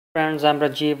Friends, I'm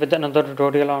Rajiv with another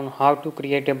tutorial on how to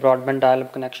create a broadband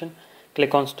dial-up connection.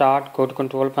 Click on Start, go to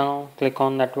Control Panel, click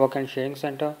on Network and Sharing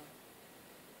Center.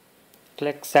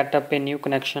 Click Set up a new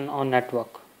connection on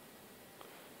network.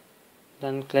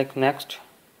 Then click Next.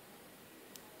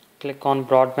 Click on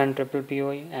Broadband Triple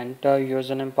PoE, enter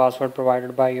username password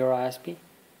provided by your ISP.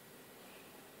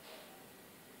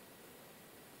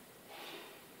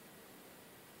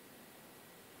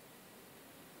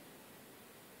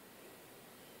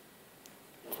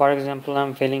 For example,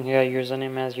 I'm filling here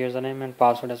username as username and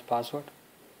password as password.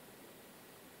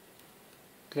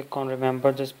 Click on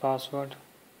remember this password.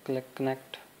 Click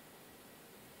connect.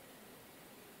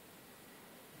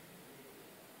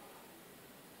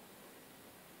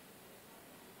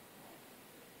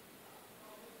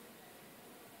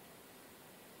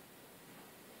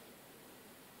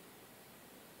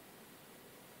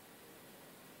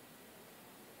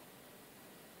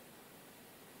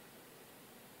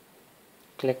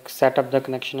 Click set up the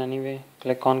connection anyway.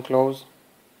 Click on close.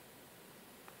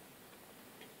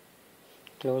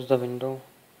 Close the window.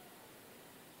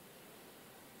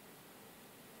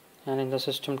 And in the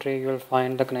system tree you will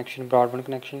find the connection, broadband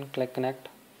connection. Click connect,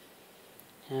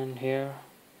 and here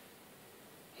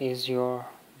is your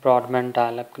broadband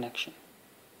dial-up connection.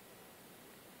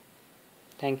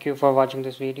 Thank you for watching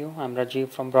this video. I'm Rajiv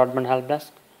from Broadband Help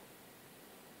Desk.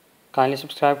 Kindly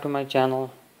subscribe to my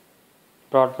channel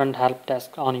Broadband Help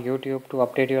Desk on YouTube to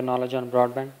update your knowledge on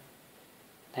broadband.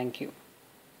 Thank you.